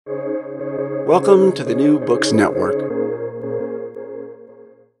Welcome to the New Books Network.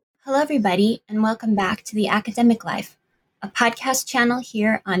 Hello, everybody, and welcome back to The Academic Life, a podcast channel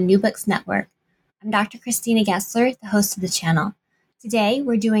here on New Books Network. I'm Dr. Christina Gessler, the host of the channel. Today,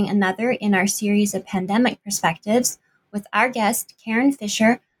 we're doing another in our series of pandemic perspectives with our guest, Karen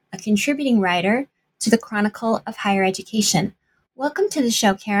Fisher, a contributing writer to the Chronicle of Higher Education. Welcome to the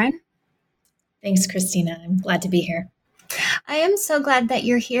show, Karen. Thanks, Christina. I'm glad to be here. I am so glad that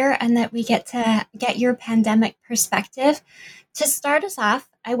you're here and that we get to get your pandemic perspective. To start us off,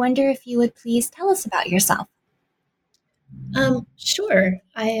 I wonder if you would please tell us about yourself. Sure.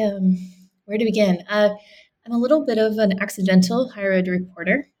 Where to begin? I'm a little bit of an accidental higher ed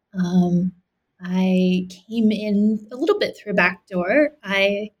reporter. I came in a little bit through a back door.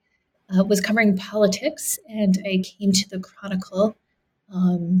 I was covering politics, and I came to the Chronicle,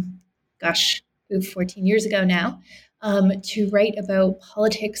 14 years ago now, to write about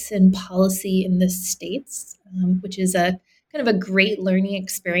politics and policy in the States, which is a kind of a great learning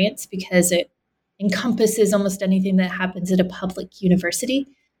experience because it encompasses almost anything that happens at a public university.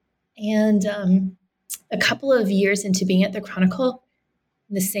 And a couple of years into being at the Chronicle,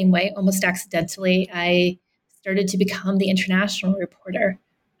 in the same way, almost accidentally, I started to become the international reporter.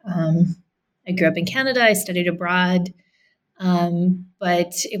 I grew up in Canada, I studied abroad,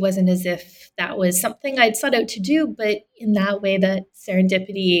 but it wasn't as if that was something I'd sought out to do, but in that way that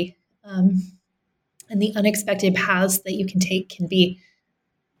serendipity and the unexpected paths that you can take can be,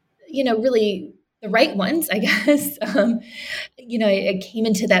 really the right ones, I guess. I came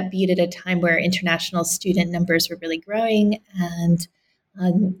into that beat at a time where international student numbers were really growing and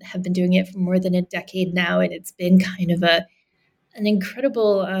have been doing it for more than a decade now. And it's been kind of an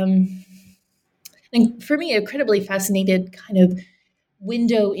incredible, and for me, incredibly fascinated kind of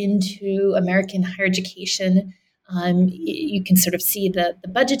window into American higher education. You can sort of see the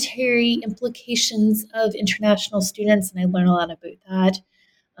budgetary implications of international students, and I learn a lot about that.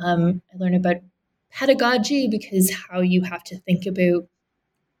 I learn about pedagogy, because how you have to think about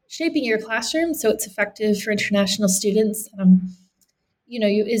shaping your classroom so it's effective for international students,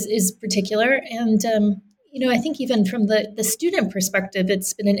 is particular. And, I think even from the student perspective,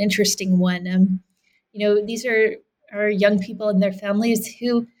 it's been an interesting one. These are young people and their families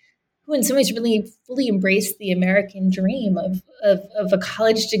who in some ways really fully embrace the American dream of a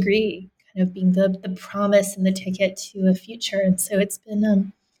college degree, kind of being the promise and the ticket to a future. And so it's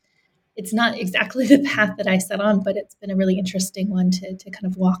been, it's not exactly the path that I set on, but it's been a really interesting one to kind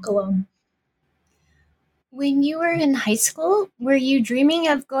of walk along. When you were in high school, were you dreaming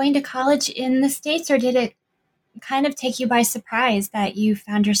of going to college in the States, or did it kind of take you by surprise that you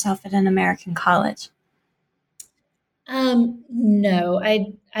found yourself at an American college? No,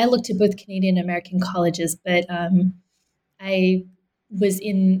 I looked at both Canadian and American colleges, but I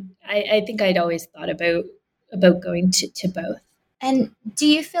think I'd always thought about going to both. And do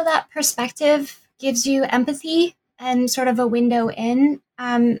you feel that perspective gives you empathy and sort of a window in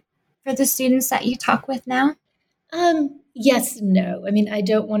for the students that you talk with now? Yes, no. I mean, I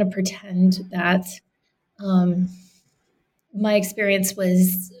don't want to pretend that my experience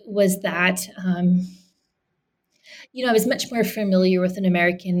was that. I was much more familiar with an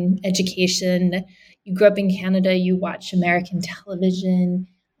American education. You grew up in Canada, you watch American television.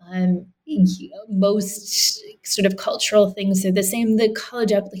 Most sort of cultural things are the same. The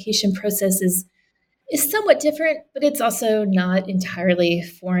college application process is somewhat different, but it's also not entirely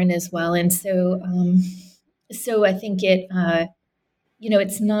foreign as well. And so, I think it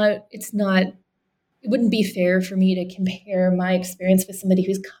wouldn't be fair for me to compare my experience with somebody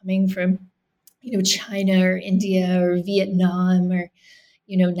who's coming from, China or India or Vietnam or,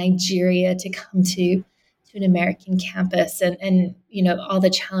 Nigeria to come to an American campus and all the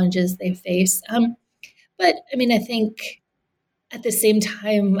challenges they face. But I mean, I think at the same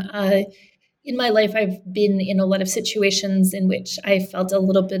time, in my life, I've been in a lot of situations in which I felt a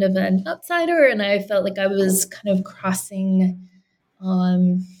little bit of an outsider, and I felt like I was kind of crossing,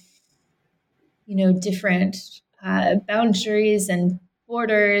 different boundaries and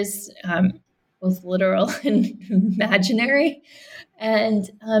borders, both literal and imaginary.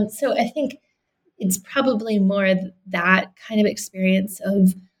 And so I think it's probably more that kind of experience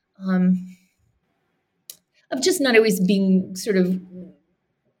of just not always being sort of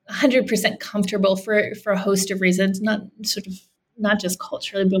 100% comfortable for a host of reasons, not just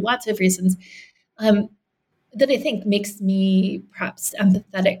culturally, but lots of reasons, that I think makes me perhaps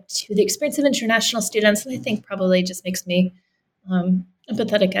empathetic to the experience of international students. And I think probably just makes me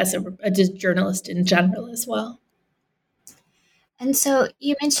empathetic as a journalist in general as well. And so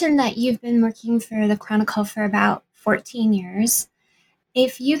you mentioned that you've been working for the Chronicle for about 14 years.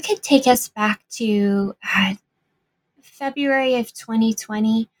 If you could take us back to February of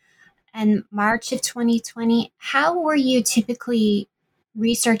 2020 and March of 2020, how were you typically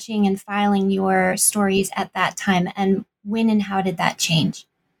researching and filing your stories at that time, and when and how did that change?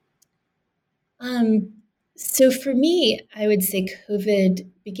 So for me, I would say COVID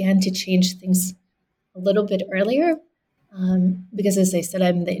began to change things a little bit earlier because, as I said,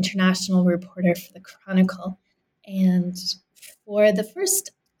 I'm the international reporter for the Chronicle. And for the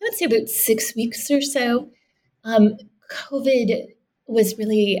first, I would say about 6 weeks or so, um, COVID was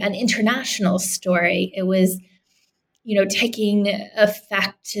really an international story. It was, taking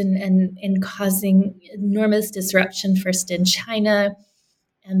effect and causing enormous disruption first in China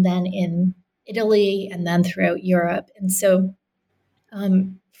and then in Italy and then throughout Europe. And so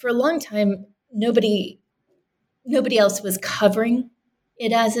for a long time, nobody else was covering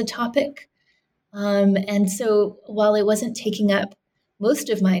it as a topic. And so while it wasn't taking up most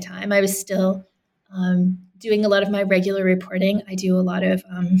of my time, I was still doing a lot of my regular reporting. I do a lot of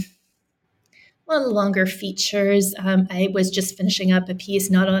longer features. I was just finishing up a piece,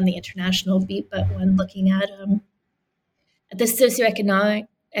 not on the international beat, but one looking at the socioeconomic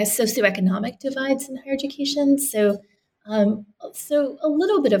divides in higher education. So a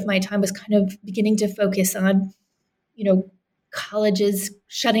little bit of my time was kind of beginning to focus on, colleges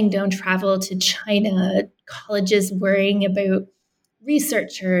shutting down travel to China, colleges worrying about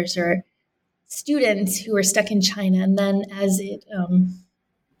researchers or students who were stuck in China. And then as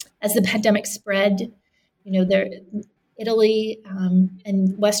the pandemic spread, there Italy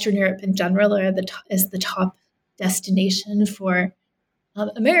and Western Europe in general is the top destination for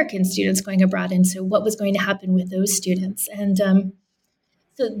American students going abroad. And so, what was going to happen with those students? And so,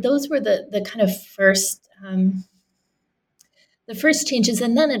 those were the kind of the first changes.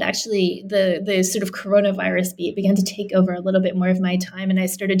 And then it actually the sort of coronavirus beat began to take over a little bit more of my time, and I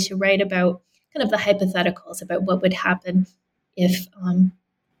started to write about kind of the hypotheticals about what would happen if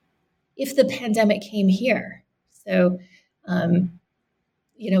the pandemic came here. So,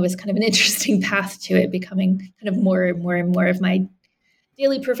 it was kind of an interesting path to it becoming kind of more and more and more of my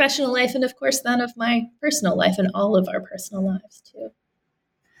daily professional life, and of course, then of my personal life and all of our personal lives too.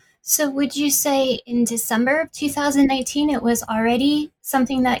 So, would you say in December of 2019 it was already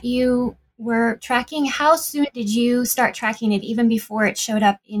something that you were tracking? How soon did you start tracking it, even before it showed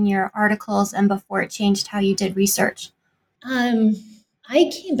up in your articles and before it changed how you did research? I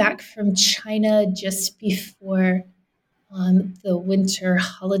came back from China just before the winter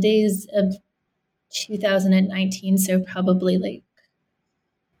holidays of 2019, so probably like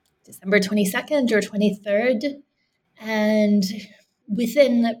December 22nd or 23rd. And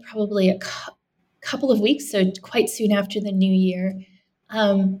within probably a couple of weeks, so quite soon after the new year,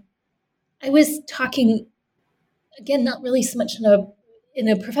 I was talking, again, not really so much in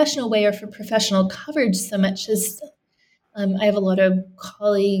a professional way or for professional coverage so much as I have a lot of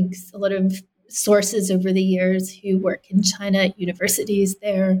colleagues, a lot of sources over the years who work in China at universities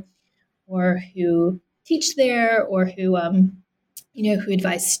there, or who teach there, or who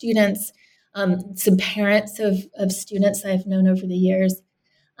advise students. Some parents of students I've known over the years,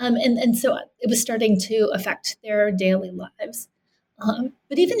 and so it was starting to affect their daily lives.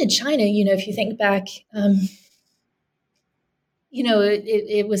 But even in China, if you think back,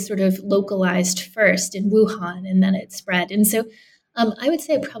 it was sort of localized first in Wuhan, and then it spread. And so I would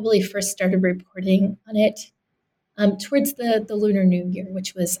say I probably first started reporting on it towards the Lunar New Year,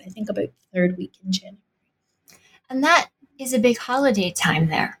 which was, I think, about the third week in January. And that is a big holiday time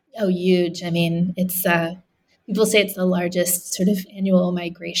there. Oh, huge. I mean, it's people say it's the largest sort of annual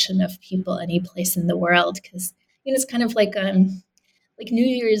migration of people any place in the world because it's kind of like New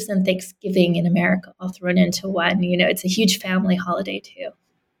Year's and Thanksgiving in America all thrown into one. It's a huge family holiday too.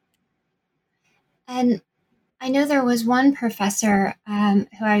 And I know there was one professor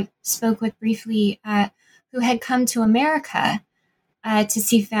who I spoke with briefly who had come to America to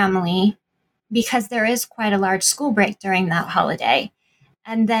see family because there is quite a large school break during that holiday.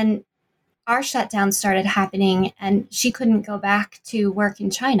 And then our shutdown started happening and she couldn't go back to work in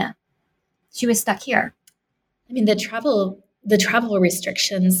China. She was stuck here. I mean, the travel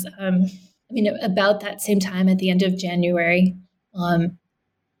restrictions, about that same time at the end of January,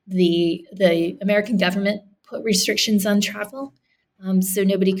 the American government put restrictions on travel. So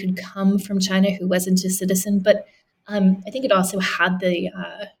nobody could come from China who wasn't a citizen. But I think it also had the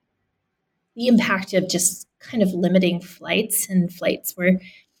impact of just kind of limiting flights, and flights were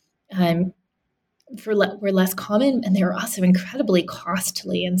were less common, and they were also incredibly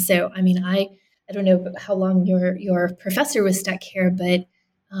costly. And so, I don't know how long your professor was stuck here, but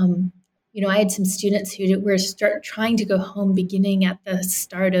I had some students who were trying to go home beginning at the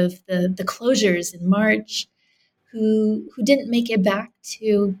start of the closures in March, who didn't make it back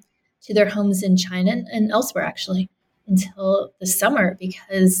to their homes in China and elsewhere actually until the summer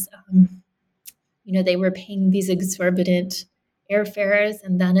because they were paying these exorbitant airfares,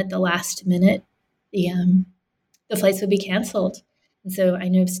 and then at the last minute, the flights would be canceled. And so I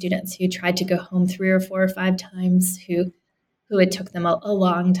know of students who tried to go home 3 or 4 or 5 times who it took them a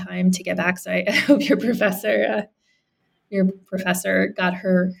long time to get back. So I hope your professor got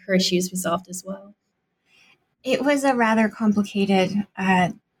her issues resolved as well. It was a rather complicated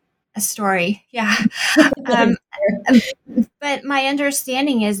a story, yeah. But my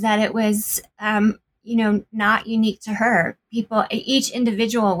understanding is that it was, not unique to her. Each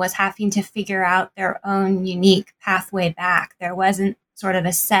individual was having to figure out their own unique pathway back. There wasn't sort of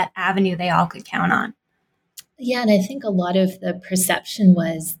a set avenue they all could count on. Yeah, and I think a lot of the perception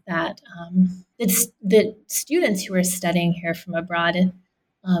was that the students who were studying here from abroad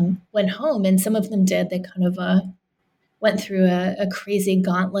went home, and some of them did. They kind of went through a crazy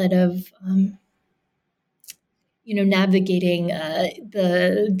gauntlet of navigating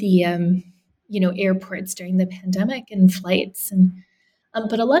the airports during the pandemic and flights, and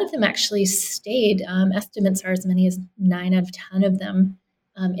but a lot of them actually stayed. Estimates are as many as 9 out of 10 of them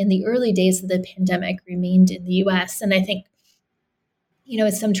in the early days of the pandemic remained in the U.S. And I think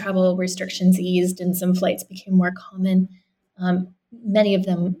as some travel restrictions eased and some flights became more common, many of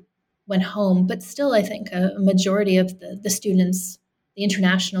them went home. But still, I think a majority of the students, the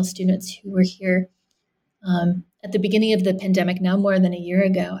international students who were here at the beginning of the pandemic, now more than a year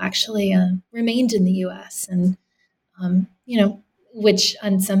ago, actually remained in the U.S. And which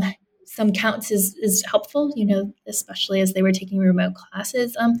on some counts is helpful, especially as they were taking remote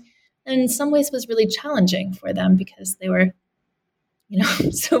classes. And in some ways was really challenging for them because they were,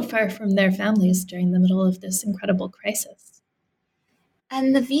 so far from their families during the middle of this incredible crisis.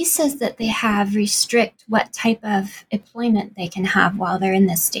 And the visas that they have restrict what type of employment they can have while they're in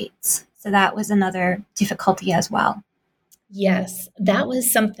the States. So that was another difficulty as well. Yes, that was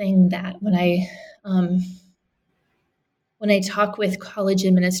something that when I talk with college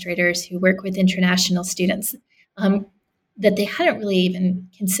administrators who work with international students, that they hadn't really even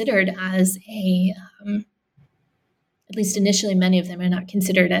considered as at least initially, many of them are not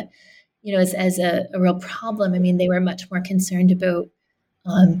considered as a real problem. I mean, they were much more concerned about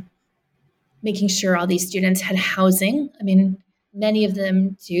making sure all these students had housing. I mean, many of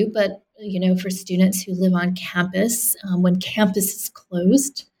them do, but for students who live on campus, when campus is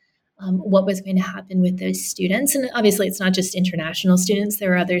closed, what was going to happen with those students? And obviously, it's not just international students.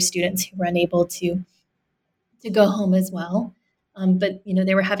 There are other students who were unable to go home as well. But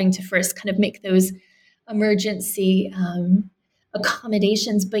they were having to first kind of make those emergency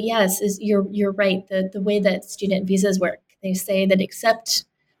accommodations. But yes, you're right. The way that student visas work, they say that except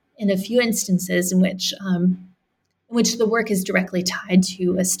in a few instances in which the work is directly tied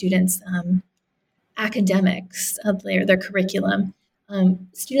to a student's academics of their curriculum,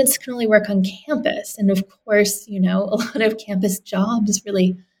 students can only work on campus. And of course, a lot of campus jobs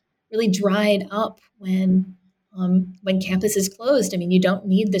really dried up when campus is closed. I mean, you don't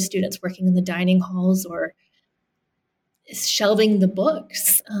need the students working in the dining halls or shelving the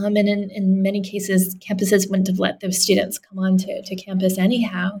books. And in many cases, campuses wouldn't have let those students come on to campus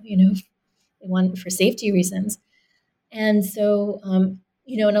anyhow, they want for safety reasons. And so,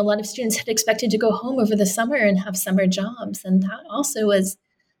 and a lot of students had expected to go home over the summer and have summer jobs. And that also was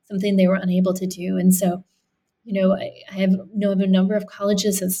something they were unable to do. And so, I know of a number of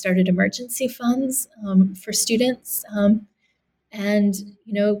colleges that started emergency funds for students and,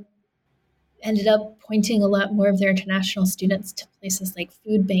 ended up pointing a lot more of their international students to places like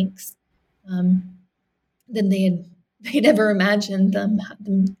food banks than they'd ever imagined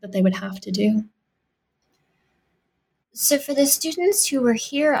that they would have to do. So for the students who were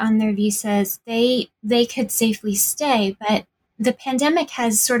here on their visas, they could safely stay, but the pandemic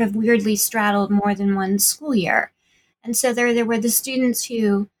has sort of weirdly straddled more than one school year. And so there were the students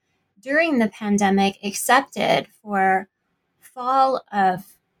who, during the pandemic, accepted for fall of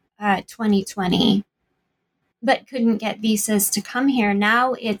 2020, but couldn't get visas to come here.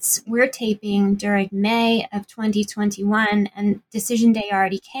 Now we're taping during May of 2021, and decision day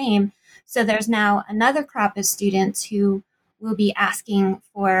already came. So there's now another crop of students who will be asking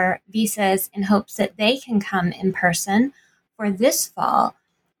for visas in hopes that they can come in person for this fall.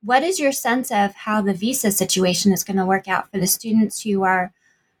 What is your sense of how the visa situation is going to work out for the students who are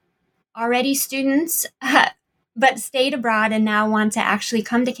already students, but stayed abroad and now want to actually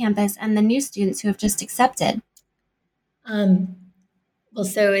come to campus, and the new students who have just accepted? Well,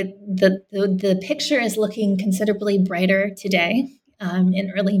 so the picture is looking considerably brighter today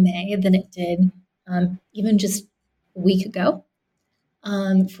in early May than it did even just a week ago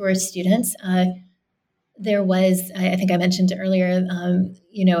for students. There was, I think I mentioned earlier,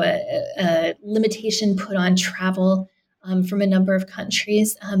 a limitation put on travel from a number of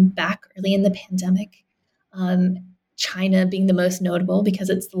countries back early in the pandemic. China being the most notable because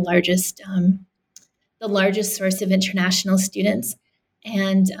it's the largest source of international students,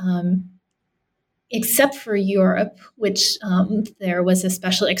 and except for Europe, which there was a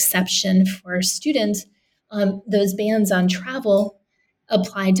special exception for students, those bans on travel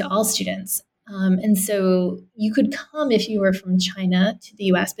applied to all students. And so you could come if you were from China to the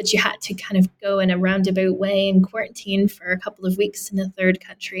US, but you had to kind of go in a roundabout way and quarantine for a couple of weeks in a third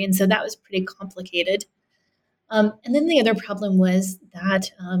country. And so that was pretty complicated. And then the other problem was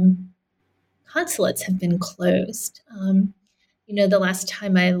that consulates have been closed. The last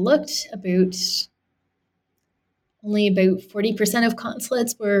time I looked, only about 40% of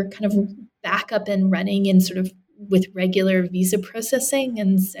consulates were kind of back up and running and sort of with regular visa processing.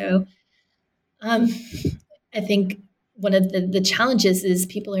 And so I think one of the challenges is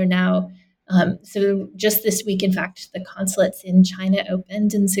people are now, so just this week, in fact, the consulates in China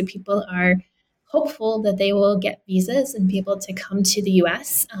opened. And so people are hopeful that they will get visas and be able to come to the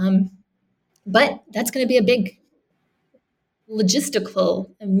US. But that's going to be a big logistical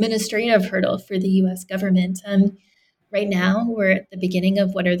administrative hurdle for the US government. Right now, we're at the beginning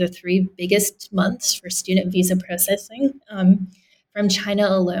of what are the 3 biggest months for student visa processing. From China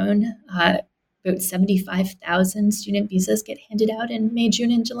alone, about 75,000 student visas get handed out in May,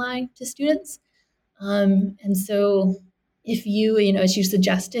 June, and July to students. And so if as you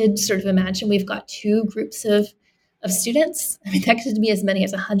suggested, sort of imagine we've got 2 groups of students. I mean, that could be as many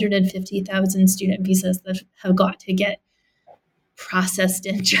as 150,000 student visas that have got to get processed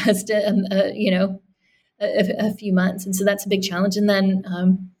in just a few months. And so that's a big challenge. And then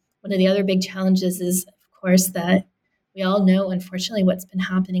one of the other big challenges is, of course, that we all know, unfortunately, what's been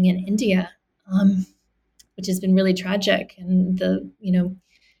happening in India, which has been really tragic. And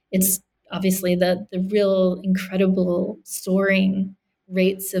it's obviously the real incredible soaring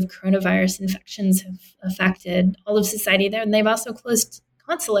rates of coronavirus infections have affected all of society there. And they've also closed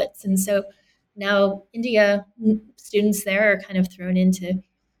consulates. And so now India students there are kind of thrown into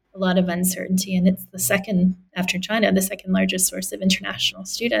a lot of uncertainty. And it's the second, after China, the second largest source of international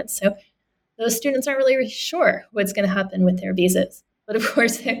students. So those students aren't really sure what's going to happen with their visas. But of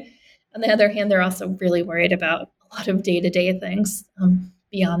course, on the other hand, they're also really worried about a lot of day-to-day things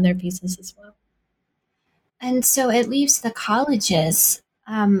beyond their visas as well. And so it leaves the colleges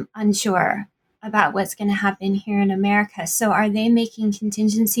unsure about what's going to happen here in America. So are they making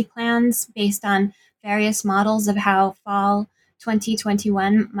contingency plans based on various models of how fall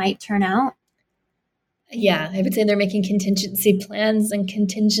 2021 might turn out? Yeah, I would say they're making contingency plans and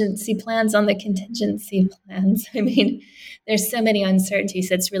contingency plans on the contingency plans. I mean, there's so many uncertainties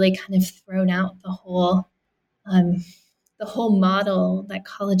that's really kind of thrown out the whole model that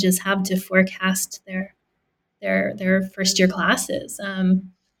colleges have to forecast their first year classes.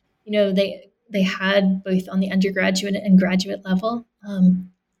 They had both on the undergraduate and graduate level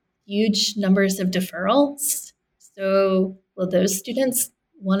huge numbers of deferrals. So will those students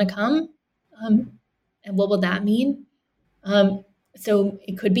want to come? And what will that mean? So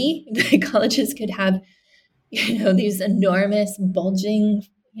it could be that colleges could have, these enormous bulging,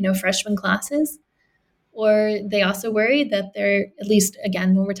 freshman classes, or they also worry that there, at least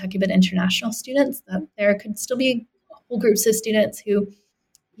again, when we're talking about international students, that there could still be whole groups of students who,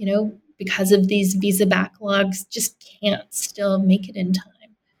 because of these visa backlogs, just can't still make it in time.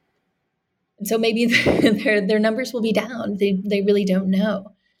 And so maybe their numbers will be down. They really don't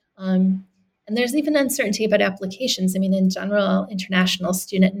know. And there's even uncertainty about applications. I mean, in general, international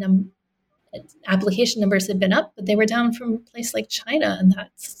student application numbers have been up, but they were down from a place like China, and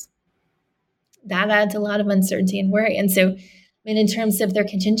that adds a lot of uncertainty and worry. And so, I mean, in terms of their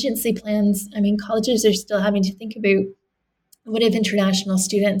contingency plans, I mean, colleges are still having to think about what if international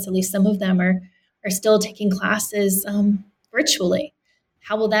students, at least some of them, are still taking classes virtually.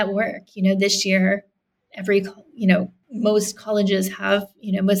 How will that work? This year, most colleges have,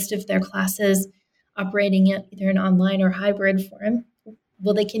 most of their classes operating at either an online or hybrid form.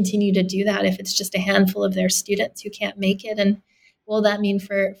 Will they continue to do that if it's just a handful of their students who can't make it? And what will that mean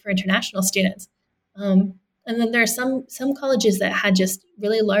for international students? And then there are some colleges that had just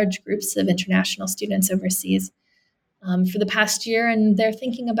really large groups of international students overseas for the past year, and they're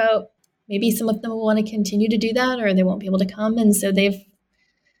thinking about maybe some of them will want to continue to do that, or they won't be able to come, and so they've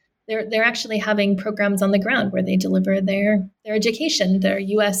they're actually having programs on the ground where they deliver their education, their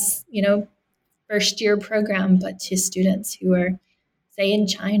U.S. First year program, but to students who are, say, in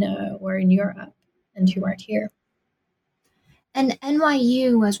China or in Europe and who aren't here. And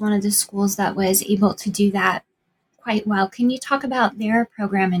NYU was one of the schools that was able to do that quite well. Can you talk about their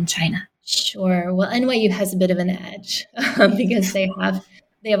program in China? Sure. Well, NYU has a bit of an edge because they have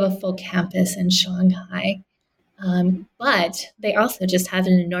a full campus in Shanghai, but they also just have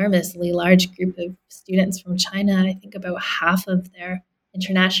an enormously large group of students from China. I think about half of their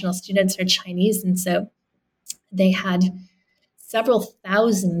international students are Chinese, and so they had several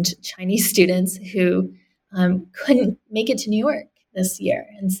thousand Chinese students who couldn't make it to New York this year,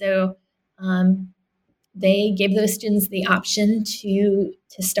 and so they gave those students the option to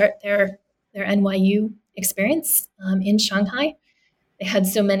start their NYU experience in Shanghai. They had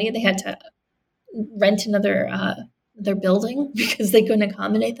so many, they had to rent another building because they couldn't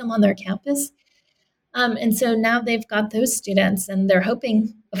accommodate them on their campus. And so now they've got those students, and they're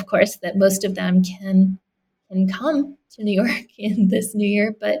hoping, of course, that most of them can come to New York in this new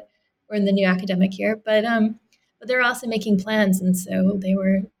year, or in the new academic year. But they're also making plans, and so they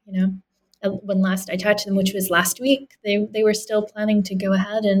were, when last I talked to them, which was last week, they were still planning to go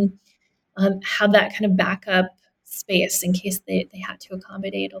ahead and have that kind of backup space in case they had to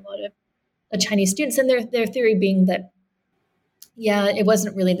accommodate a lot of Chinese students. And their theory being that, yeah, it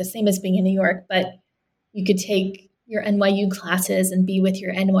wasn't really the same as being in New York, but you could take your NYU classes and be with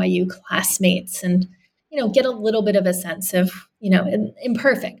your NYU classmates and, get a little bit of a sense of,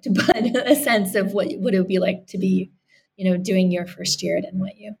 imperfect, but a sense of what it would be like to be, doing your first year at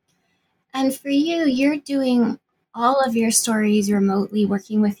NYU. And for you, you're doing all of your stories remotely,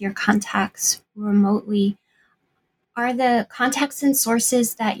 working with your contacts remotely. Are the contacts and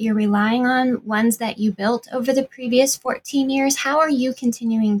sources that you're relying on ones that you built over the previous 14 years? How are you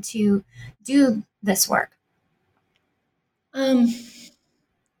continuing to do this work?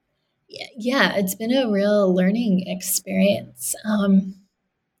 Yeah, it's been a real learning experience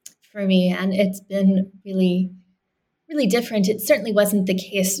for me, and it's been really, really different. It certainly wasn't the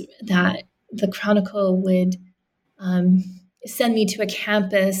case that the Chronicle would send me to a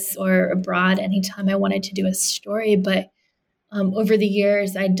campus or abroad anytime I wanted to do a story, but over the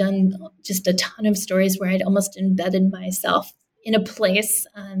years, I'd done just a ton of stories where I'd almost embedded myself in a place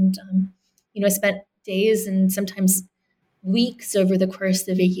and, spent days and sometimes weeks over the course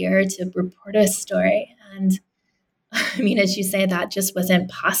of a year to report a story. And I mean, as you say, that just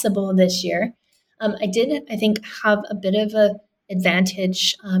wasn't possible this year. I did, I think, have a bit of an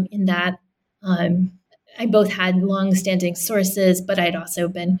advantage in that I both had long-standing sources, but I'd also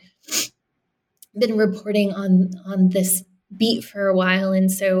been reporting on this beat for a while,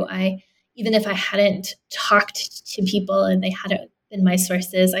 and so even if I hadn't talked to people and they hadn't been my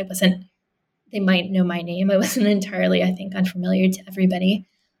sources, they might know my name. I wasn't entirely, I think, unfamiliar to everybody.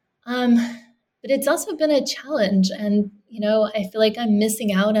 But it's also been a challenge, and I feel like I'm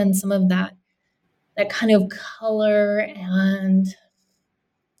missing out on some of that kind of color and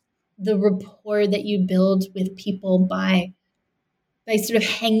the rapport that you build with people by sort of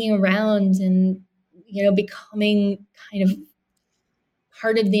hanging around and becoming kind of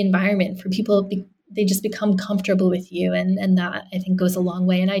part of the environment for people. They just become comfortable with you, and that, I think, goes a long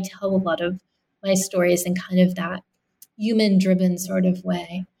way. And I tell a lot of my stories in kind of that human driven sort of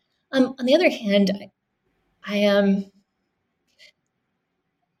way. On the other hand, I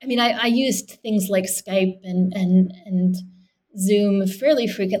used things like Skype and Zoom fairly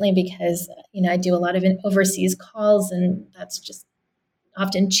frequently because I do a lot of overseas calls, and that's just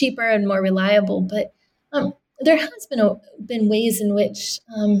often cheaper and more reliable. But there has been ways in which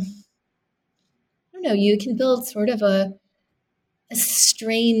I don't know, you can build sort of a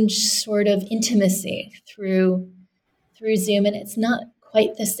strange sort of intimacy through Zoom, and it's not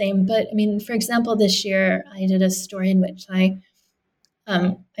quite the same. But I mean, for example, this year I did a story in which I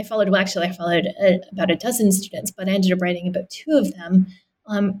followed about a dozen students, but I ended up writing about two of them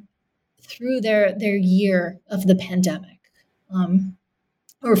through their year of the pandemic,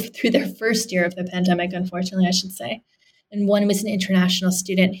 or through their first year of the pandemic, unfortunately, I should say. And one was an international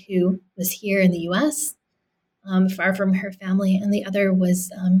student who was here in the US, far from her family, and the other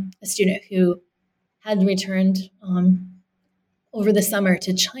was a student who had returned over the summer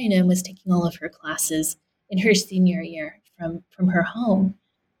to China and was taking all of her classes in her senior year from her home.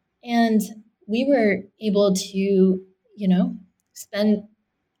 And we were able to, spend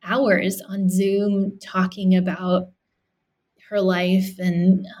hours on Zoom talking about her life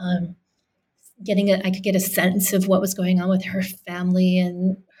and I could get a sense of what was going on with her family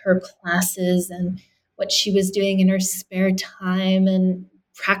and her classes and what she was doing in her spare time, and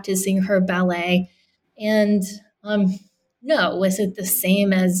practicing her ballet. And no, was it the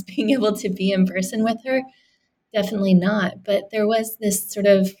same as being able to be in person with her? Definitely not. But there was this sort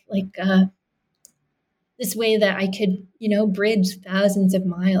of like this way that I could, bridge thousands of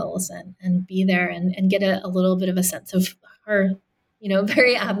miles and be there and get a little bit of a sense of her,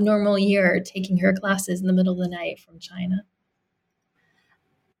 very abnormal year taking her classes in the middle of the night from China.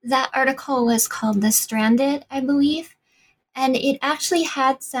 That article was called The Stranded, I believe, and it actually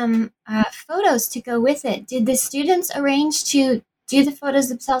had some photos to go with it. Did the students arrange to do the photos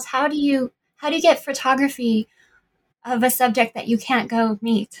themselves? How do you get photography of a subject that you can't go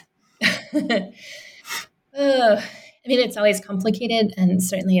meet? I mean, it's always complicated, and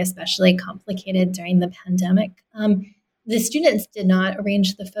certainly especially complicated during the pandemic. The students did not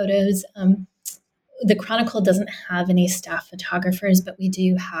arrange the photos. The Chronicle doesn't have any staff photographers, but we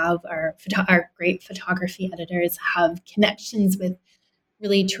do have our great photography editors have connections with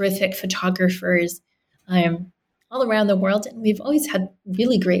really terrific photographers all around the world. And we've always had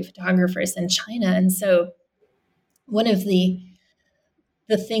really great photographers in China. And so one of the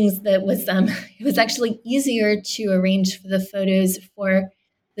things that was it was actually easier to arrange for the photos for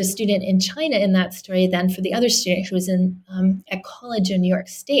the student in China in that story than for the other student who was in at college in New York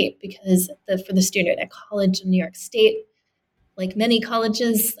State, because for the student at college in New York State, like many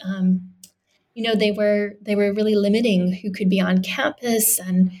colleges, they were really limiting who could be on campus,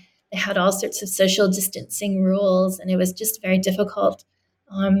 and they had all sorts of social distancing rules, and it was just very difficult.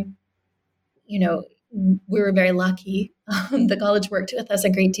 We were very lucky. The college worked with us a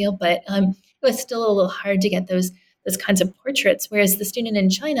great deal, but it was still a little hard to get those kinds of portraits. Whereas the student in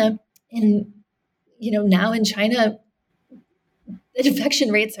China, now in China, the infection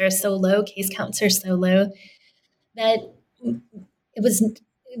rates are so low, case counts are so low, that it was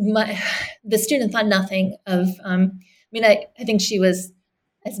the student thought nothing of. I think she was,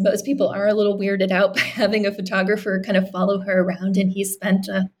 as most people are, a little weirded out by having a photographer kind of follow her around, and he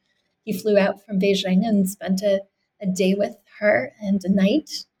flew out from Beijing and spent a day with her and a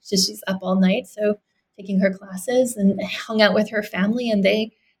night. So she's up all night, so taking her classes, and hung out with her family. And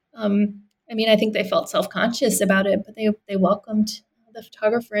they, I think they felt self-conscious about it, but they welcomed the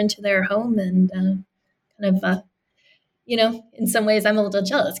photographer into their home, and kind of, in some ways I'm a little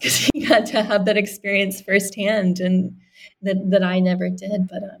jealous because he got to have that experience firsthand, and that I never did.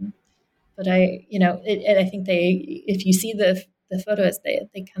 But I, I think if you see the photos, they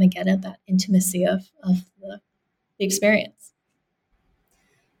kind of get at that intimacy of the experience.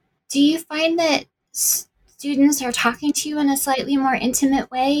 Do you find that students are talking to you in a slightly more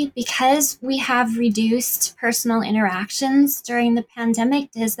intimate way because we have reduced personal interactions during the pandemic?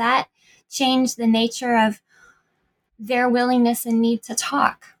 Does that change the nature of their willingness and need to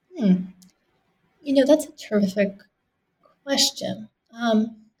talk? That's a terrific question.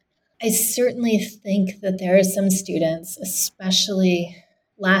 I certainly think that there are some students, especially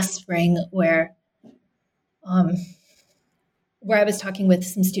last spring, where I was talking with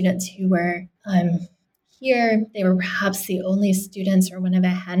some students who were here. They were perhaps the only students, or one of a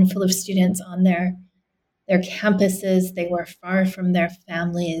handful of students on their campuses. They were far from their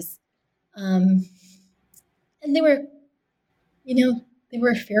families, and they were, they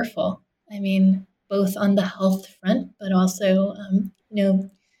were fearful. I mean, both on the health front, but also,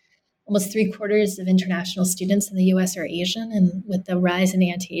 almost 3/4 of international students in the U.S. are Asian, and with the rise in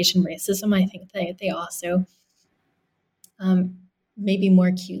anti-Asian racism, I think they also, maybe more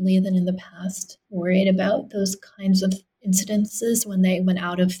acutely than in the past, worried about those kinds of incidences when they went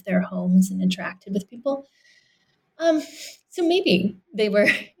out of their homes and interacted with people. So maybe they were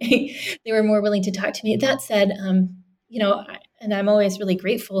they were more willing to talk to me. That said, and I'm always really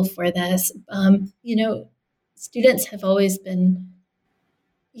grateful for this. Students have always been,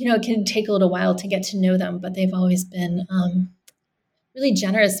 it can take a little while to get to know them, but they've always been really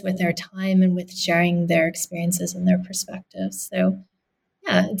generous with their time and with sharing their experiences and their perspectives. So,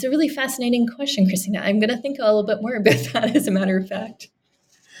 yeah, it's a really fascinating question, Christina. I'm going to think a little bit more about that, as a matter of fact.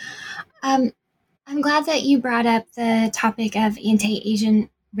 I'm glad that you brought up the topic of anti-Asian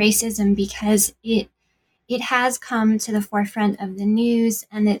racism, because it has come to the forefront of the news,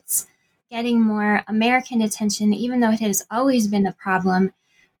 and it's getting more American attention, even though it has always been a problem.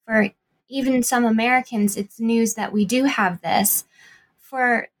 For even some Americans, it's news that we do have this.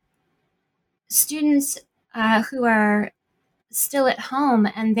 For students who are still at home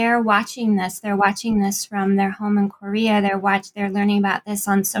and they're watching this from their home in Korea, they're learning about this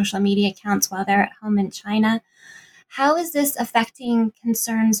on social media accounts while they're at home in China. How is this affecting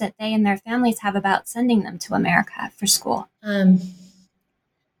concerns that they and their families have about sending them to America for school? I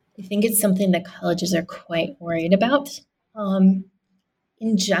think it's something that colleges are quite worried about.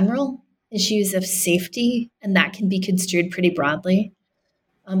 in general, issues of safety, and that can be construed pretty broadly.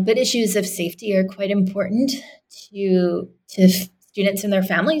 But issues of safety are quite important to students and their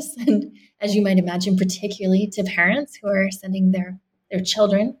families, and as you might imagine, particularly to parents who are sending their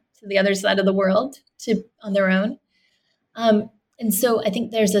children to the other side of the world on their own. And so I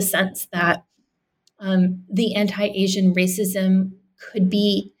think there's a sense that the anti-Asian racism could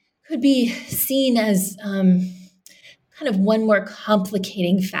be seen as kind of one more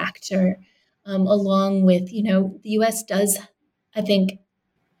complicating factor, along with, the U.S. does, I think,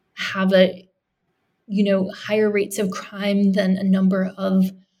 have higher rates of crime than a number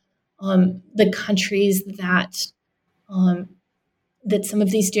of the countries um, that some of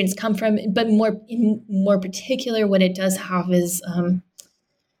these students come from. But more particular, what it does have is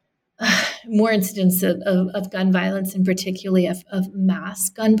more incidents of gun violence, and particularly of mass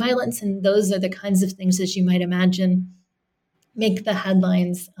gun violence. And those are the kinds of things, as you might imagine, make the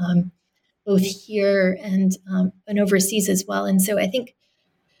headlines, both here and overseas as well. And so I think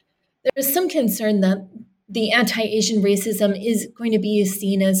there's some concern that the anti-Asian racism is going to be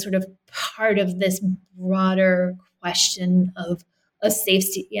seen as sort of part of this broader question of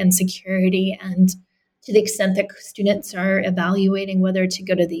safety and security. And to the extent that students are evaluating whether to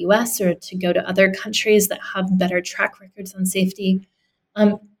go to the US or to go to other countries that have better track records on safety,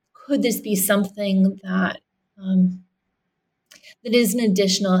 could this be something that that is an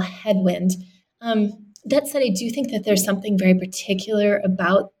additional headwind? That said, I do think that there's something very particular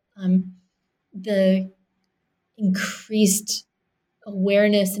about the increased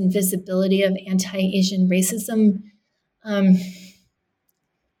awareness and visibility of anti-Asian racism,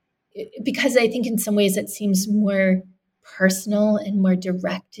 because I think in some ways it seems more personal and more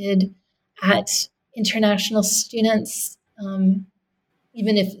directed at international students, even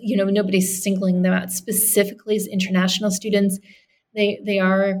if nobody's singling them out specifically as international students. They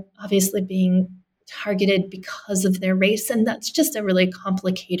are obviously being targeted because of their race, and that's just a really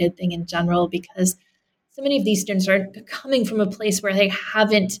complicated thing in general, because so many of these students are coming from a place where they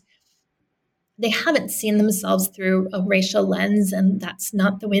haven't seen themselves through a racial lens, and that's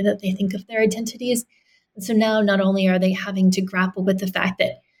not the way that they think of their identities. And so now not only are they having to grapple with the fact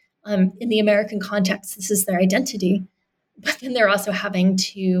that in the American context this is their identity, but then they're also having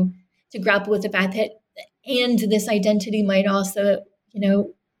to grapple with the fact that, and this identity might also,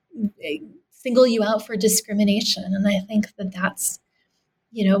 single you out for discrimination. And I think that that's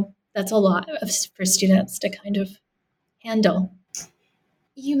a lot for students to kind of handle.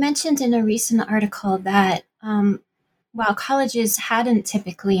 You mentioned in a recent article that while colleges hadn't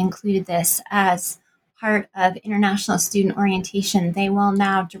typically included this as part of international student orientation, they will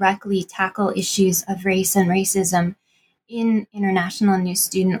now directly tackle issues of race and racism in international new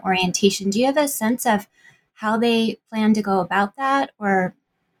student orientation. Do you have a sense of how they plan to go about that, or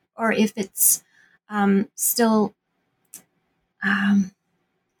if it's still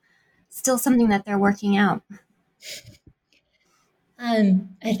something that they're working out?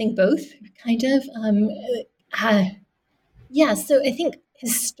 I think both, kind of. So I think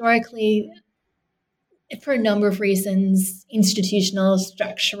historically, for a number of reasons, institutional,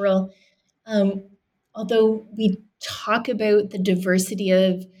 structural, although we talk about the diversity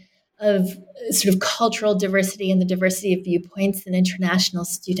of sort of cultural diversity and the diversity of viewpoints that international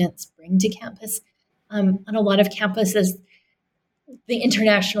students bring to campus, on a lot of campuses, the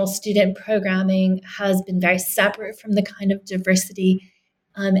international student programming has been very separate from the kind of diversity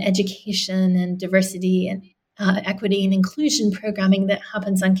education and diversity and equity and inclusion programming that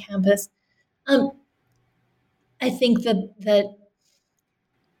happens on campus. I think that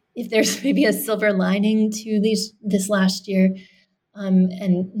if there's maybe a silver lining to this last year,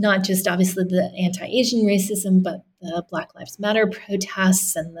 and not just obviously the anti-Asian racism, but the Black Lives Matter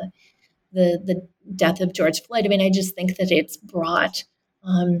protests and the death of George Floyd. I mean, I just think that it's brought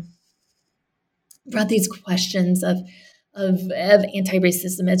these questions of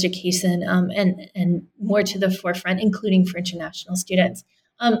anti-racism education and more to the forefront, including for international students.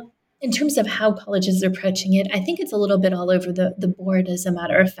 In terms of how colleges are approaching it, I think it's a little bit all over the board. As a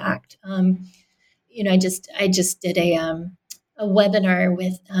matter of fact, I just did a webinar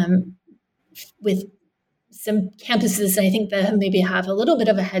with some campuses. I think that maybe have a little bit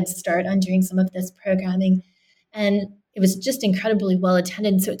of a head start on doing some of this programming, and it was just incredibly well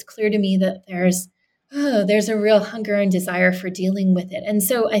attended. So it's clear to me that there's a real hunger and desire for dealing with it. And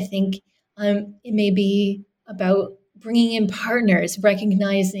so I think it may be about bringing in partners,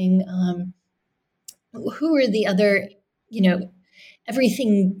 recognizing who are the other,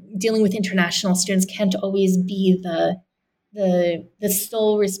 everything dealing with international students can't always be the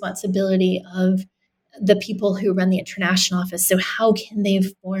sole responsibility of the people who run the international office. So how can they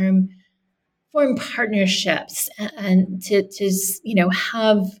form partnerships and to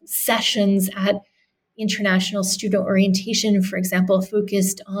have sessions at international student orientation, for example,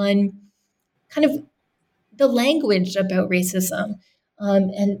 focused on kind of the language about racism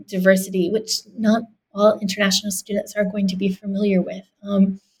and diversity, which not all international students are going to be familiar with.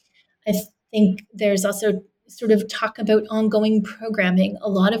 I think there's also sort of talk about ongoing programming. A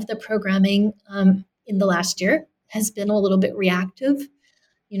lot of the programming in the last year has been a little bit reactive.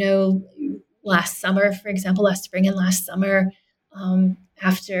 Last summer, for example, last spring and last summer,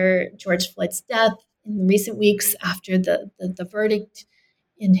 after George Floyd's death, in recent weeks after the verdict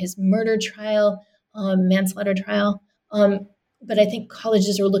in his murder trial, manslaughter trial. But I think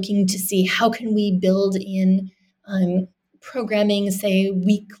colleges are looking to see how can we build in programming, say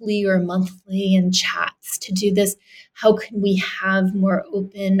weekly or monthly, and chats to do this. How can we have more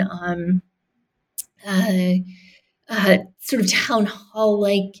open sort of town hall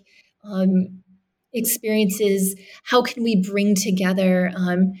like experiences? How can we bring together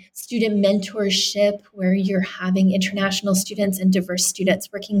student mentorship where you're having international students and diverse students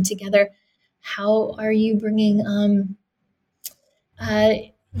working together? How are you bringing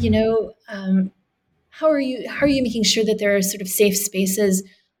how are you making sure that there are sort of safe spaces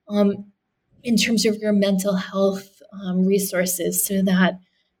in terms of your mental health resources, so that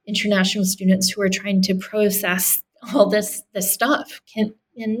international students who are trying to process all this stuff can,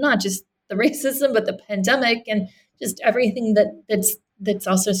 and not just the racism, but the pandemic and just everything that's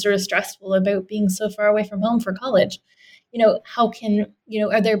also sort of stressful about being so far away from home for college. How can,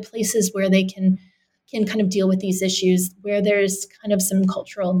 are there places where they can kind of deal with these issues where there's kind of some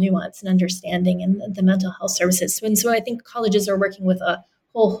cultural nuance and understanding in the mental health services? And so I think colleges are working with a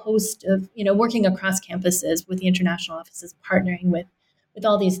whole host of, working across campuses with the international offices, partnering with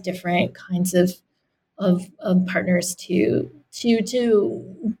all these different kinds of partners to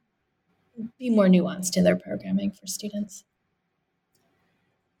be more nuanced in their programming for students.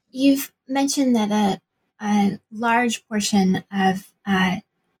 You've mentioned that a large portion of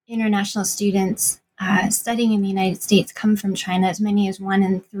international students studying in the United States come from China. As many as 1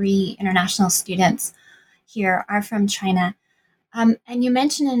 in 3 international students here are from China. And you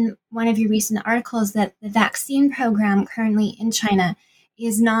mentioned in one of your recent articles that the vaccine program currently in China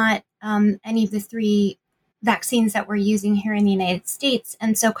is not any of the 3 vaccines that we're using here in the United States.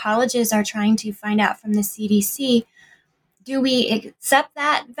 And so colleges are trying to find out from the CDC, do we accept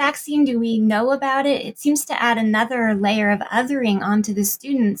that vaccine? Do we know about it? It seems to add another layer of othering onto the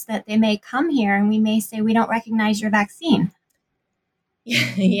students, that they may come here and we may say, we don't recognize your vaccine.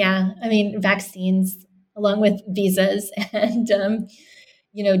 Yeah. I mean, vaccines along with visas and,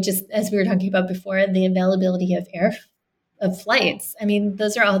 just as we were talking about before, the availability of flights. I mean,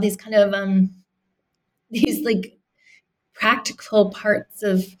 those are all these kind of, these like practical parts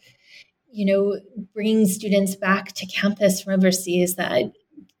of, bringing students back to campus from overseas that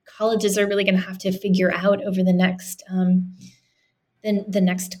colleges are really going to have to figure out over the next the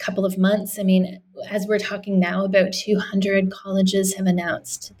next couple of months. I mean, as we're talking now, about 200 colleges have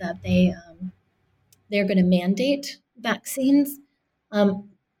announced that they're going to mandate vaccines,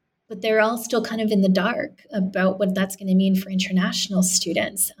 but they're all still kind of in the dark about what that's going to mean for international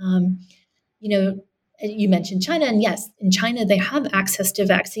students. You mentioned China, and yes, in China they have access to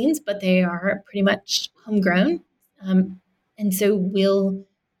vaccines, but they are pretty much homegrown. And so will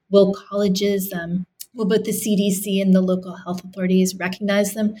colleges, will both the CDC and the local health authorities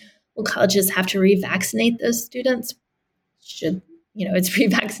recognize them? Will colleges have to revaccinate those students? Should, it's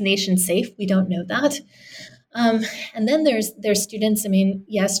revaccination safe? We don't know that. And then there's students. I mean,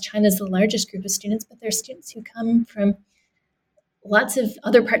 yes, China's the largest group of students, but there's students who come from lots of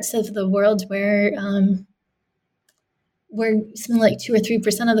other parts of the world where something like 2 or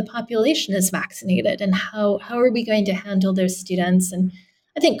 3% of the population is vaccinated. And how are we going to handle those students? And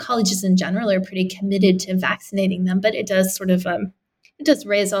I think colleges in general are pretty committed to vaccinating them, but it does sort of it does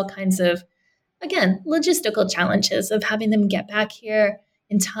raise all kinds of, again, logistical challenges of having them get back here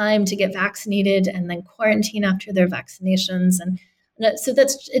in time to get vaccinated and then quarantine after their vaccinations. And so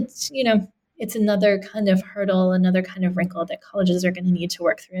it's another kind of hurdle, another kind of wrinkle that colleges are going to need to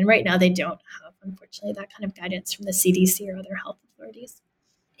work through. And right now they don't have, unfortunately, that kind of guidance from the CDC or other health authorities.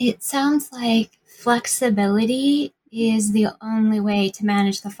 It sounds like flexibility is the only way to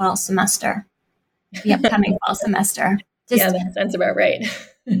manage the fall semester, the upcoming fall semester. Yeah, that sounds about right.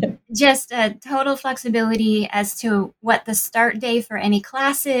 Just a total flexibility as to what the start day for any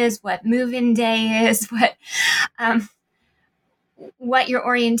class is, what move-in day is, what your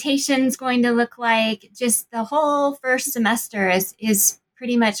orientation is going to look like. Just the whole first semester is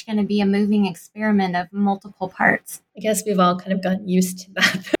pretty much going to be a moving experiment of multiple parts. I guess we've all kind of gotten used to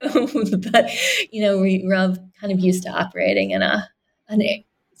that, but we're all kind of used to operating in an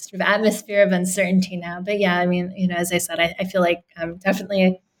sort of atmosphere of uncertainty now. But yeah, I mean, as I said, I feel like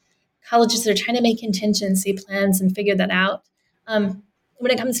definitely colleges are trying to make contingency plans and figure that out. When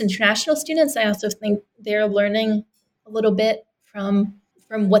it comes to international students, I also think they're learning a little bit from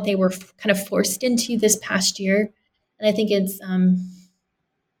what they were kind of forced into this past year, and I think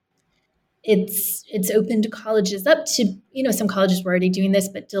it's opened colleges up to, some colleges were already doing this,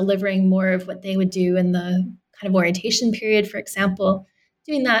 but delivering more of what they would do in the kind of orientation period, for example,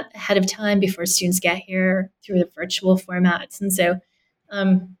 doing that ahead of time before students get here through the virtual formats. And so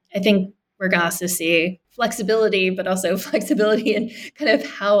I think we're going to also see flexibility, but also flexibility in kind of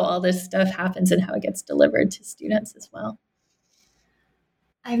how all this stuff happens and how it gets delivered to students as well.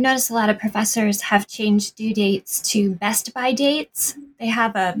 I've noticed a lot of professors have changed due dates to best by dates. They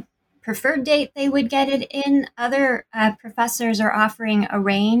have a preferred date they would get it in. Other professors are offering a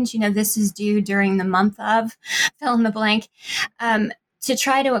range. This is due during the month of fill in the blank, to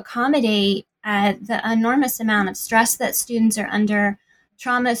try to accommodate the enormous amount of stress that students are under,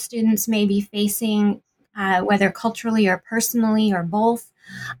 trauma students may be facing, whether culturally or personally or both,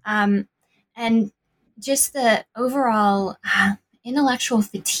 and just the overall intellectual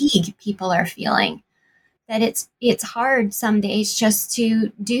fatigue people are feeling. That it's hard some days just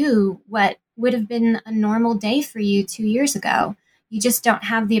to do what would have been a normal day for you 2 years ago. You just don't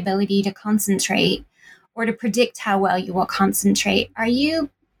have the ability to concentrate or to predict how well you will concentrate.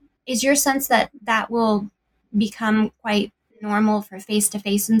 Is your sense that will become quite normal for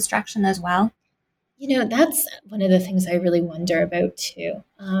face-to-face instruction as well? That's one of the things I really wonder about too.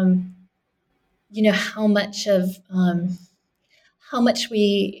 How much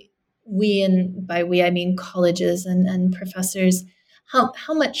we, and by we I mean colleges and professors, how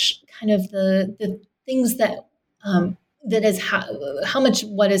much kind of the things that how much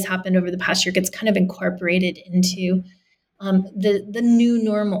what has happened over the past year gets kind of incorporated into the new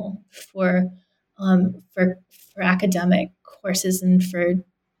normal for academic courses and for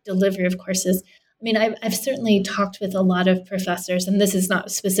delivery of courses. I mean, I've certainly talked with a lot of professors, and this is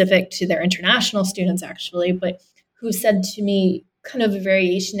not specific to their international students actually, but who said to me kind of a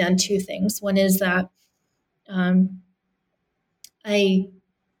variation on two things. One is that that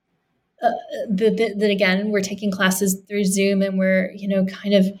again, we're taking classes through Zoom and we're,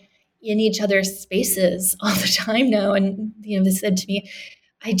 kind of in each other's spaces all the time now. And, they said to me,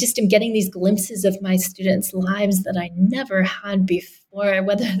 I just am getting these glimpses of my students' lives that I never had before,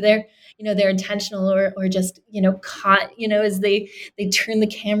 whether they're intentional or just, caught, as they turn the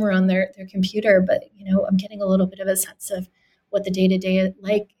camera on their computer. But, I'm getting a little bit of a sense of what the day-to-day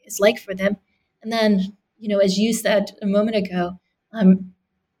is like for them. And then, as you said a moment ago,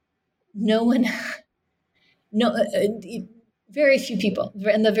 very few people,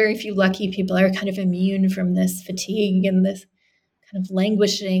 and the very few lucky people are kind of immune from this fatigue and this kind of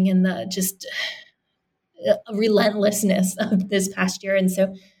languishing and the just relentlessness of this past year. And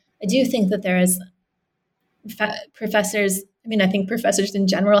so I do think that there is professors. I mean, I think professors in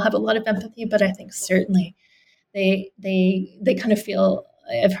general have a lot of empathy, but I think certainly they kind of feel,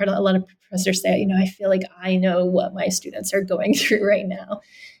 I've heard a lot of professors say, I feel like I know what my students are going through right now.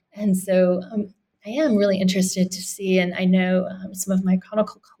 And so I am really interested to see, and I know some of my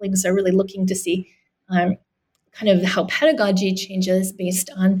Chronicle colleagues are really looking to see kind of how pedagogy changes based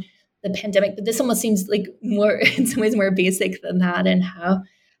on the pandemic. But this almost seems like more, in some ways, more basic than that, and how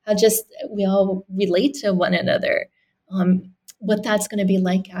just we all relate to one another, what that's going to be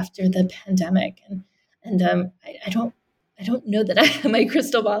like after the pandemic. And I don't know that my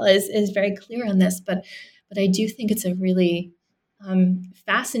crystal ball is very clear on this, but I do think it's a really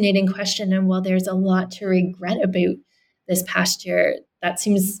fascinating question. And while there's a lot to regret about this past year, that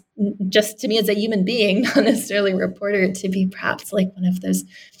seems, just to me as a human being, not necessarily a reporter, to be perhaps like one of those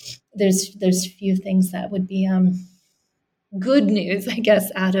few things that would be good news, I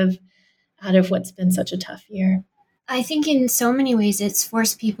guess, out of what's been such a tough year. I think in so many ways it's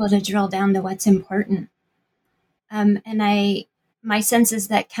forced people to drill down to what's important. And my sense is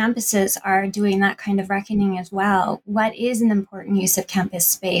that campuses are doing that kind of reckoning as well. What is an important use of campus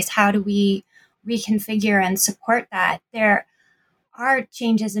space? How do we reconfigure and support that? There are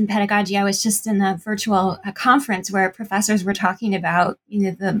changes in pedagogy. I was just in a virtual conference where professors were talking about,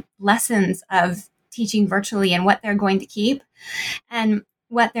 the lessons of teaching virtually and what they're going to keep and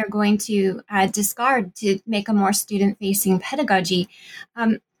what they're going to discard to make a more student-facing pedagogy.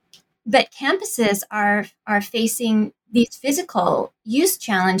 But campuses are facing these physical use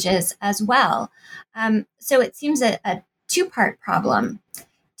challenges as well. So it seems a two-part problem.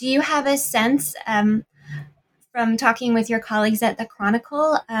 Do you have a sense from talking with your colleagues at the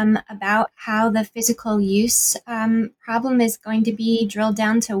Chronicle about how the physical use problem is going to be drilled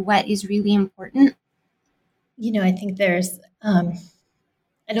down to what is really important? I think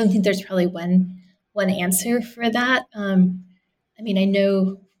I don't think there's probably one answer for that. I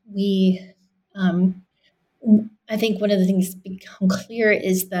know we, I think one of the things become clear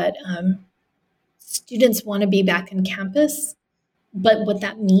is that students want to be back on campus, but what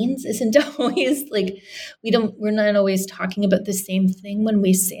that means isn't always like we're not always talking about the same thing when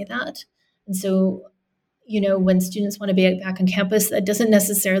we say that. And so, when students want to be back on campus, that doesn't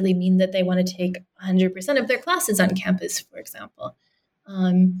necessarily mean that they want to take 100% of their classes on campus, for example.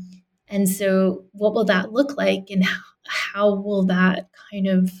 And so, what will that look like, and how will that kind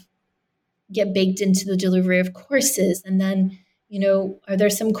of get baked into the delivery of courses? And then, are there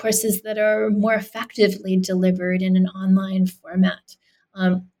some courses that are more effectively delivered in an online format?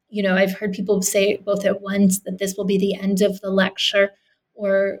 I've heard people say both at once that this will be the end of the lecture,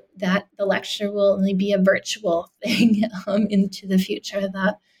 or that the lecture will only be a virtual thing into the future,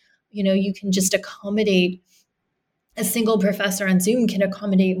 that, you can just accommodate a single professor on Zoom can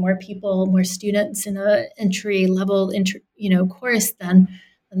accommodate more people, more students in a entry level, course than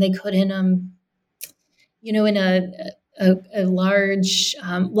they could in in a large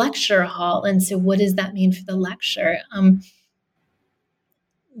lecture hall. And so, what does that mean for the lecture?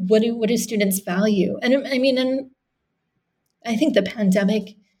 What do students value? And I think the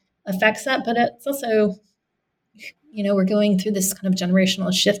pandemic affects that, but it's also, we're going through this kind of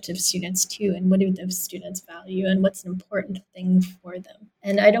generational shift of students too, and what do those students value, and what's an important thing for them?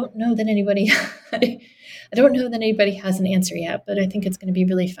 And I don't know that anybody has an answer yet, but I think it's going to be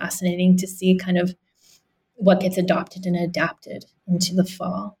really fascinating to see kind of what gets adopted and adapted into the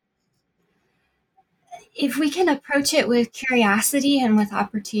fall. If we can approach it with curiosity and with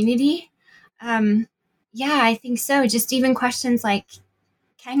opportunity, yeah, I think so. Just even questions like,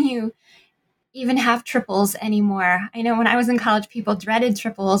 can you even have triples anymore? I know when I was in college, people dreaded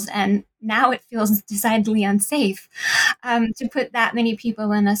triples, and now it feels decidedly unsafe to put that many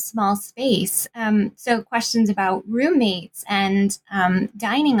people in a small space. So questions about roommates and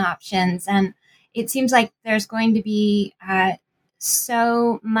dining options. And it seems like there's going to be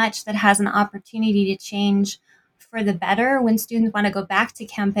so much that has an opportunity to change for the better when students want to go back to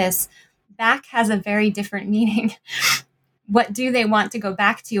campus. Back has a very different meaning. What do they want to go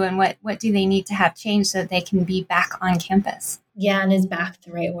back to, and what do they need to have changed so that they can be back on campus? Yeah, and is back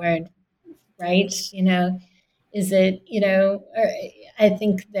the right word, right? Is it, I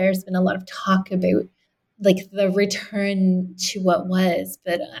think there's been a lot of talk about like the return to what was,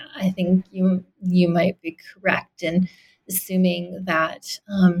 but I think you might be correct in assuming that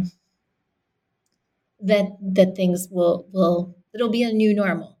that things will it'll be a new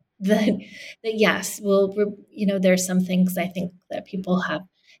normal. That yes, there's some things I think that people have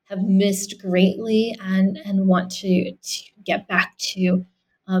missed greatly and want to get back to,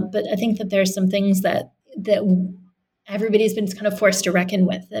 but I think that there's some things that everybody's been kind of forced to reckon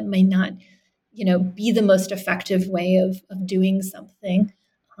with that might not be the most effective way of doing something.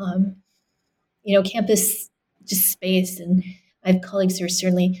 Campus just space, and I have colleagues who are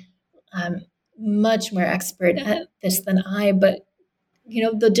certainly much more expert at this than I, but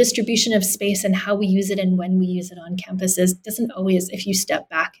the distribution of space and how we use it and when we use it on campuses doesn't always, if you step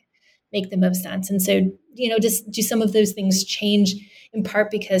back, make the most sense. And so, just do some of those things change in part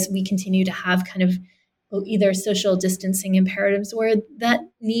because we continue to have kind of either social distancing imperatives or that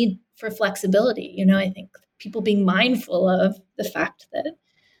need for flexibility. I think people being mindful of the fact that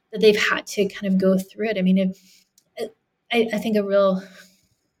they've had to kind of go through it. I think a real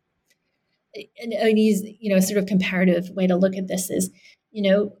an easy, sort of comparative way to look at this is,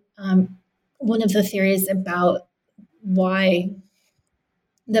 one of the theories about why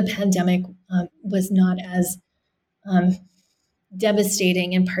the pandemic was not as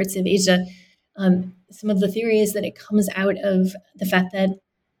devastating in parts of Asia. Some of the theories that it comes out of the fact that,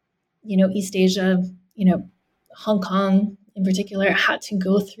 East Asia, Hong Kong in particular, had to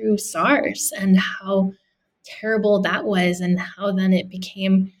go through SARS and how terrible that was, and how then it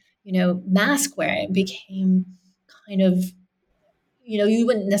became, mask wearing became kind of, you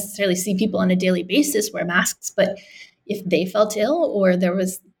wouldn't necessarily see people on a daily basis wear masks, but if they felt ill or there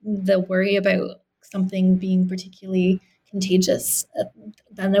was the worry about something being particularly contagious,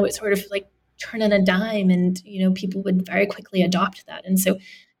 then it would sort of like turn on a dime, and, people would very quickly adopt that. And so,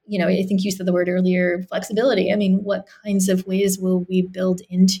 I think you said the word earlier, flexibility. What kinds of ways will we build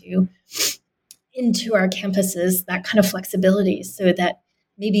into our campuses that kind of flexibility so that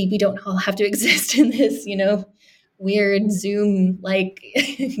maybe we don't all have to exist in this, weird Zoom-like,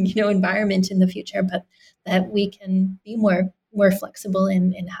 environment in the future, but that we can be more flexible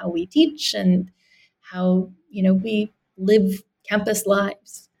in how we teach and how, we live campus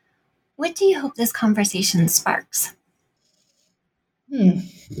lives. What do you hope this conversation sparks?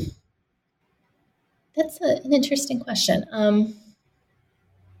 That's an interesting question.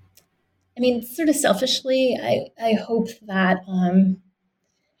 Sort of selfishly, I hope that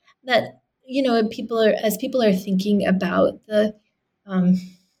people are thinking about the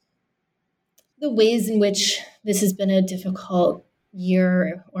ways in which this has been a difficult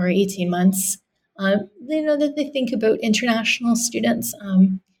year or 18 months. That they think about international students.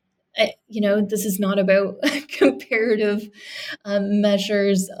 This is not about comparative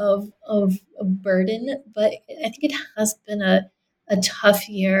measures of burden, but I think it has been a tough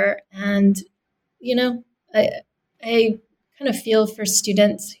year. And, I, I kind of feel for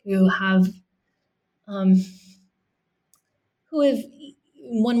students um, who have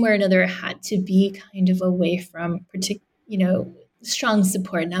one way or another had to be kind of away from strong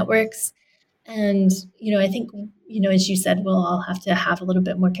support networks. And, I think, as you said, we'll all have to have a little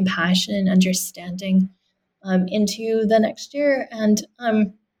bit more compassion and understanding into the next year. And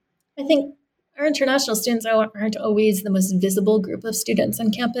I think our international students aren't always the most visible group of students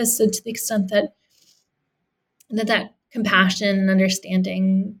on campus. So to the extent that compassion and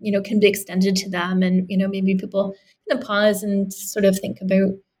understanding, can be extended to them, and maybe people kind of pause and sort of think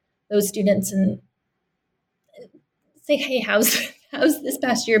about those students and say, hey, how's this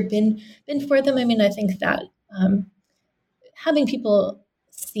past year been for them? I think that having people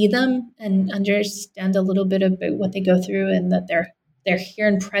see them and understand a little bit about what they go through, and that they're here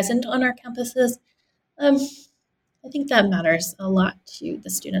and present on our campuses, I think that matters a lot to the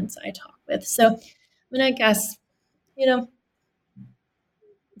students I talk with. So, I guess,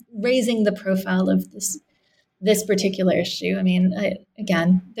 raising the profile of this particular issue.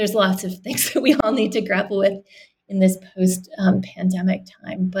 Again, there's lots of things that we all need to grapple with in this post pandemic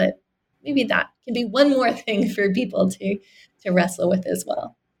time, but maybe that can be one more thing for people to wrestle with as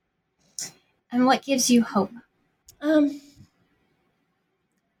well. And what gives you hope? I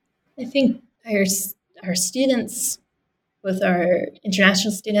think our students, both our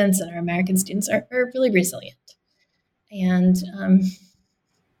international students and our American students, are really resilient. And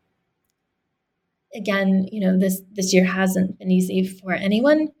again, this year hasn't been easy for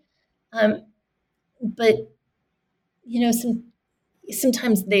anyone, but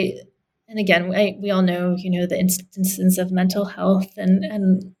sometimes and again, we all know, the instances of mental health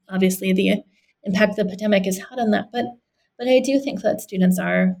and obviously the impact the pandemic has had on that. But I do think that students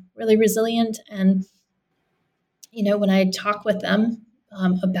are really resilient. And, when I talk with them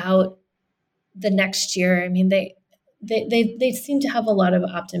about the next year, they seem to have a lot of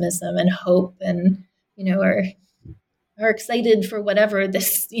optimism and hope, and, are excited for whatever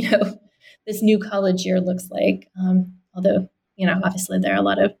this, this new college year looks like. Although, obviously there are a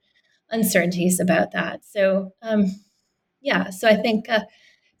lot of uncertainties about that. So, so I think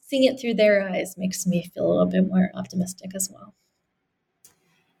seeing it through their eyes makes me feel a little bit more optimistic as well.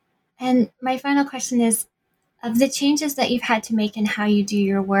 And my final question is, of the changes that you've had to make in how you do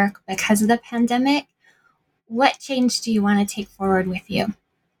your work because of the pandemic, what change do you want to take forward with you?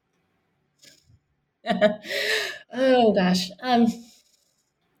 Oh gosh.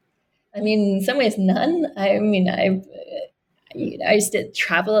 In some ways, none. I used to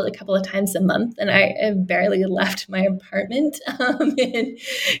travel a couple of times a month, and I have barely left my apartment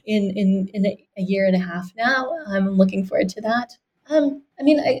in a year and a half now. I'm looking forward to that.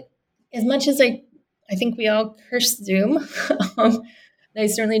 As much as I think we all curse Zoom, I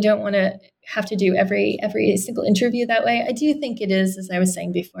certainly don't want to have to do every single interview that way. I do think it is, as I was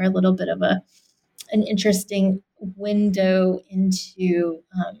saying before, a little bit of an interesting window into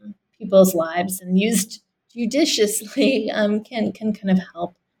people's lives, and used judiciously can kind of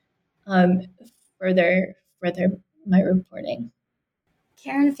help further my reporting.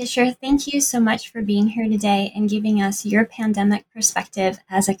 Karen Fisher, thank you so much for being here today and giving us your pandemic perspective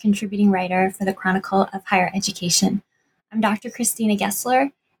as a contributing writer for the Chronicle of Higher Education. I'm Dr. Christina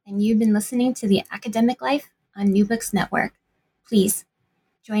Gessler, and you've been listening to The Academic Life on New Books Network. Please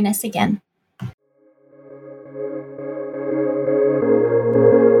join us again.